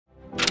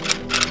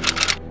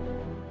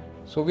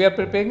So we are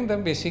preparing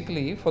them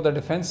basically for the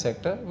defense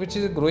sector, which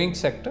is a growing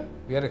sector.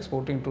 We are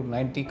exporting to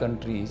 90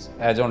 countries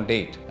as on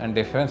date, and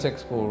defense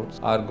exports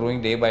are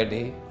growing day by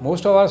day.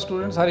 Most of our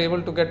students are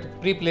able to get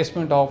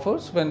pre-placement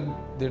offers when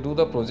they do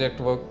the project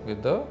work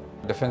with the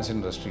defense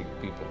industry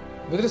people.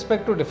 With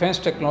respect to defense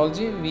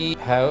technology, we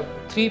have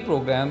 3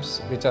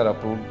 programs which are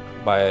approved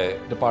by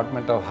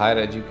Department of Higher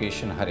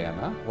Education,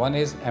 Haryana. One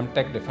is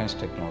MTech Defense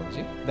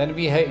Technology. Then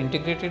we have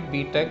integrated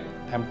BTech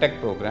MTech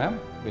program,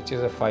 which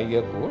is a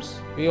 5-year course.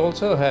 We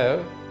also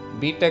have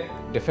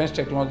BTech Defense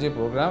Technology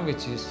program,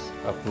 which is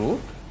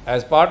approved.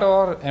 As part of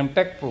our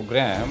MTech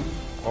program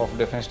of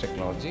Defense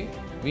Technology,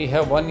 we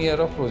have 1 year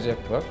of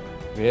project work,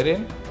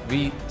 wherein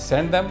we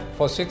send them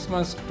for 6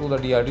 months to the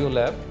DRDO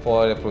lab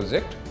for a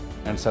project,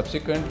 and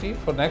subsequently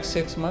for next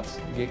 6 months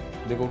they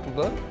go to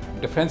the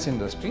defense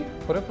industry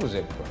for a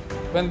project work.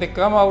 When they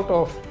come out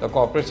of the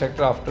corporate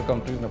sector after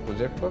completing the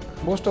project work,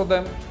 most of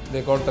them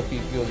they got the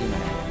PPOs in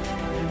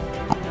hand.